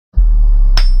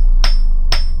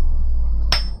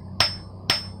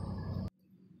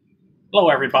Hello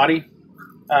everybody.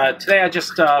 Today I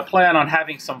just plan on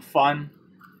having some fun.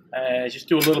 Just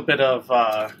do a little bit of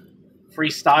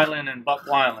freestyling and buck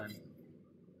whiling.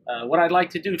 What I'd like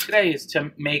to do today is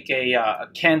to make a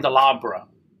candelabra.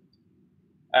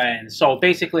 And so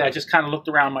basically I just kind of looked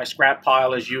around my scrap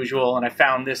pile as usual, and I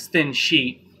found this thin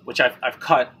sheet, which I've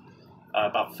cut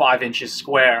about 5 inches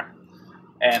square.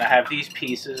 And I have these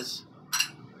pieces.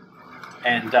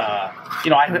 And,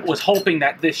 I was hoping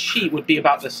that this sheet would be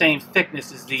about the same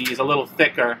thickness as these, a little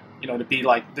thicker, to be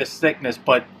like this thickness,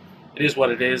 but it is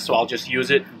what it is, so I'll just use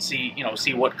it and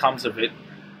see what comes of it.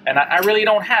 And I really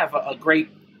don't have a great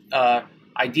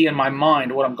idea in my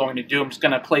mind what I'm going to do. I'm just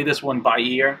going to play this one by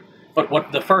ear.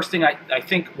 But the first thing I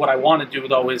think what I want to do,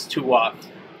 though, is to,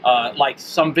 like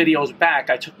some videos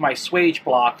back, I took my swage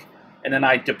block and then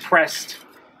I depressed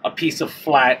a piece of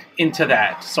flat into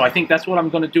that. So I think that's what I'm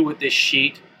going to do with this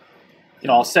sheet.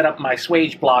 I'll set up my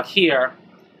swage block here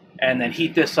and then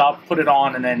heat this up, put it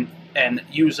on, and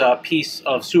use a piece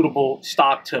of suitable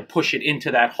stock to push it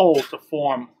into that hole to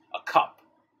form a cup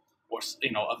or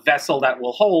a vessel that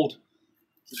will hold.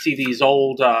 You see these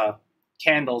old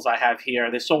candles I have here.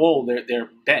 They're so old they're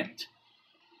bent.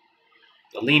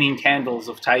 The leaning candles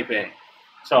of Type A.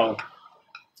 So.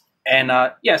 And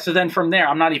so then from there,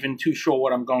 I'm not even too sure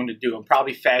what I'm going to do. I'll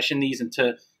probably fashion these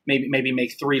into maybe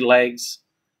make 3 legs,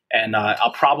 and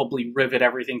I'll probably rivet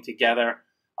everything together.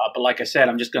 But like I said,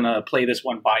 I'm just going to play this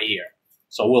one by ear.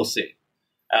 So we'll see.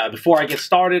 Before I get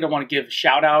started, I want to give a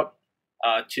shout out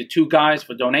to 2 guys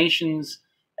for donations,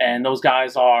 and those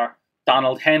guys are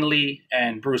Donald Henley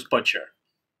and Bruce Butcher.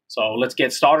 So let's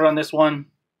get started on this one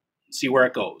and see where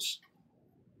it goes.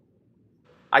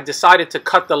 I decided to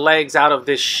cut the legs out of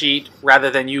this sheet rather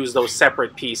than use those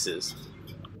separate pieces.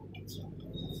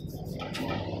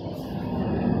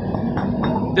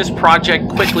 This project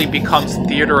quickly becomes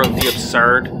theater of the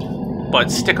absurd,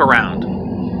 but stick around.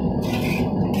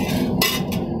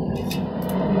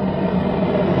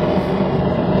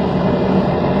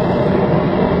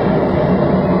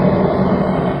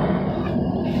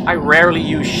 I rarely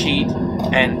use sheet,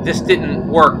 and this didn't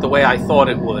work the way I thought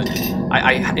it would.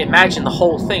 I imagined the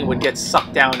whole thing would get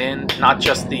sucked down in, not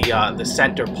just the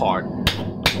center part.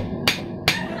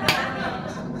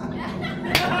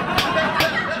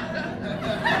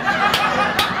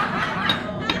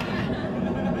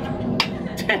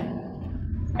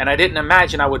 And I didn't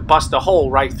imagine I would bust a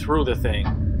hole right through the thing.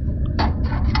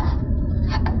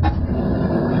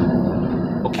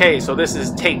 Okay, so this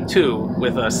is take 2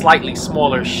 with a slightly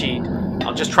smaller sheet.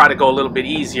 I'll just try to go a little bit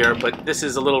easier, but this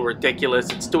is a little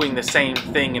ridiculous. It's doing the same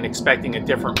thing and expecting a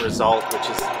different result, which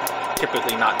is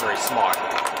typically not very smart.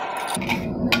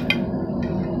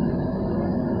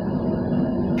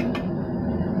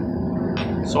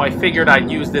 So I figured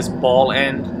I'd use this ball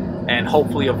end and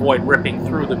hopefully avoid ripping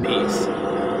through the piece.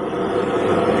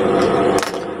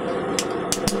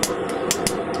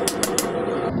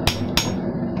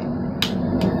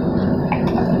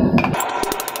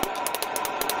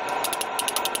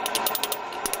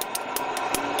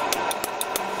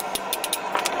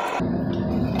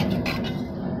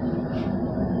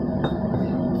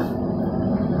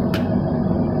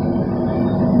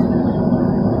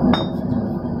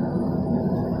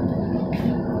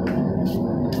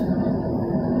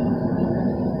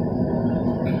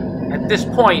 At this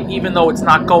point, even though it's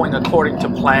not going according to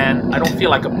plan, I don't feel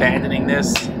like abandoning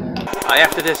this.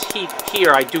 After this heat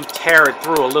here, I do tear it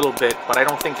through a little bit, but I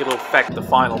don't think it'll affect the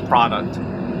final product.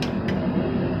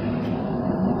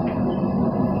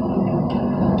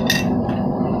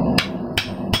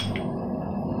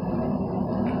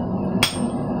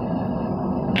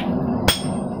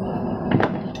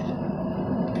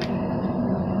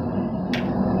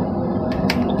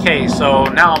 Okay, so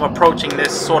now I'm approaching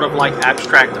this sort of like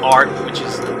abstract art, which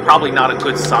is probably not a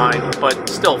good sign, but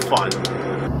still fun.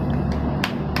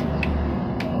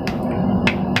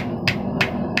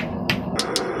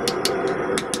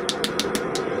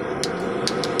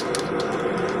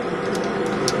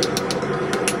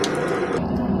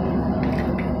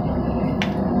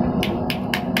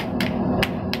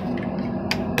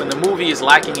 When the movie is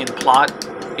lacking in plot,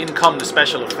 in come the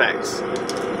special effects.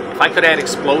 If I could add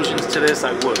explosions to this,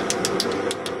 I would.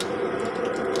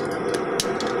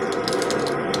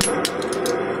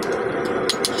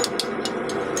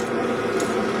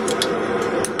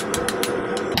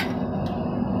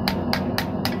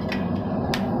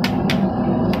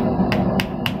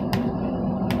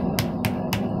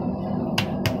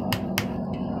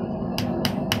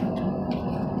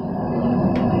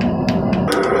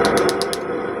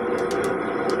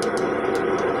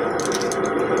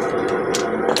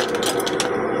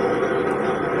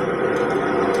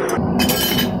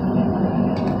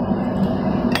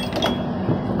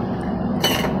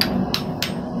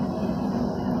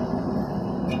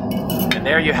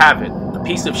 you have it, a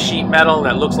piece of sheet metal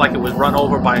that looks like it was run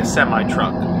over by a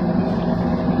semi-truck.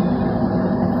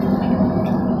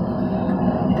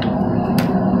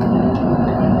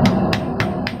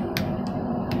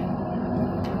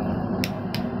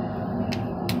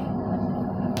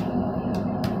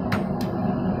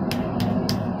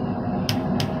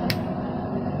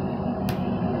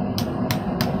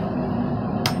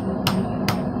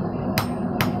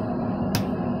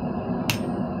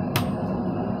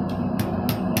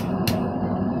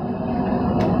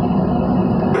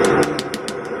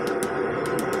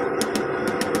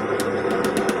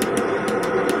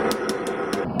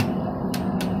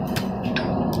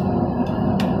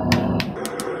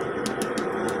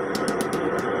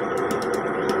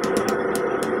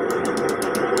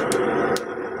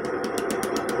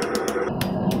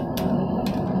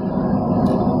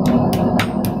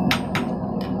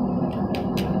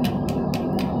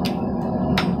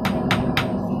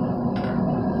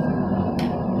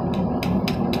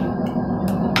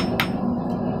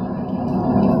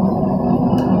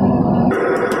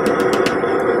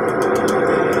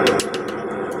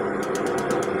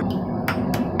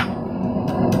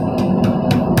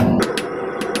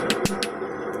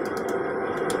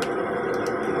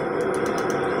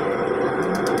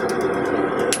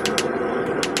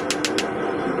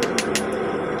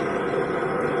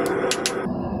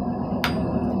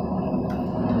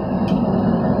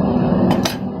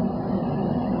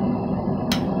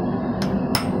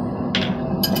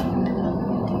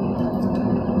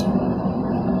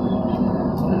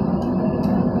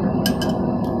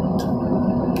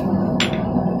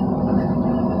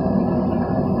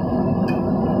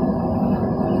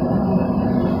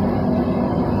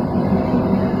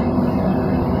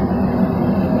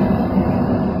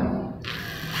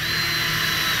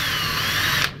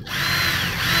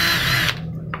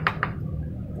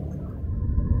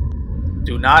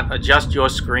 Do not adjust your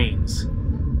screens.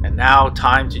 And now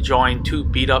time to join two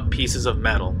beat up pieces of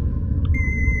metal.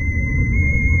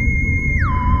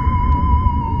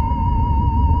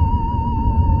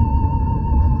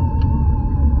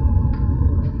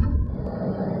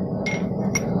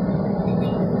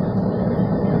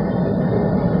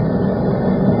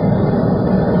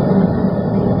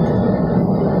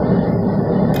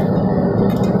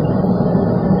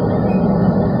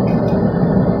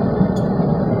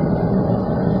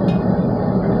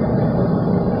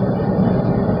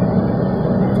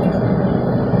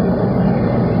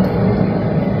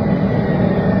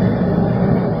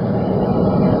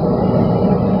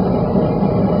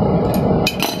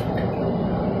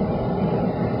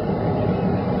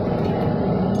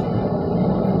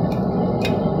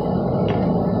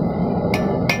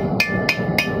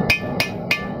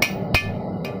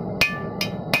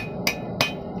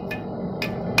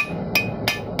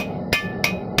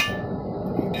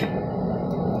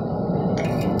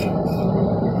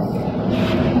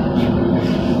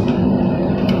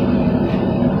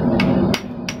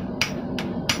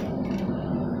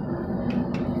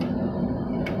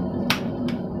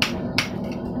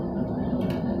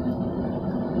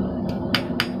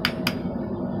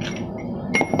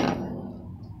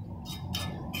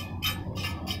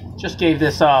 Just gave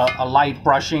this a light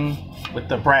brushing with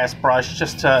the brass brush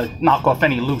just to knock off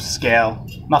any loose scale,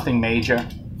 nothing major.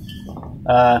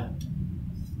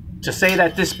 To say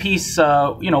that this piece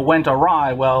went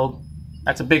awry, well,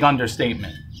 that's a big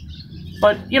understatement.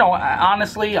 But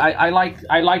honestly, I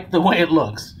like the way it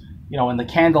looks. And the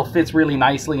candle fits really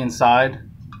nicely inside.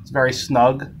 It's very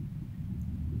snug. I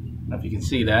don't know if you can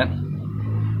see that.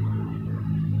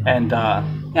 And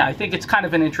yeah, I think it's kind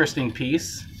of an interesting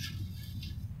piece.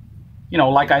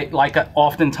 Like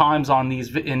oftentimes in these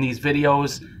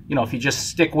videos, if you just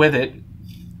stick with it,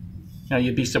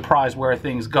 you'd be surprised where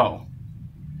things go.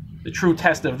 The true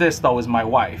test of this, though, is my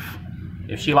wife.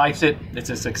 If she likes it, it's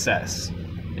a success.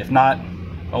 If not,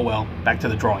 oh well, back to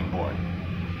the drawing board.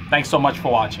 Thanks so much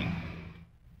for watching.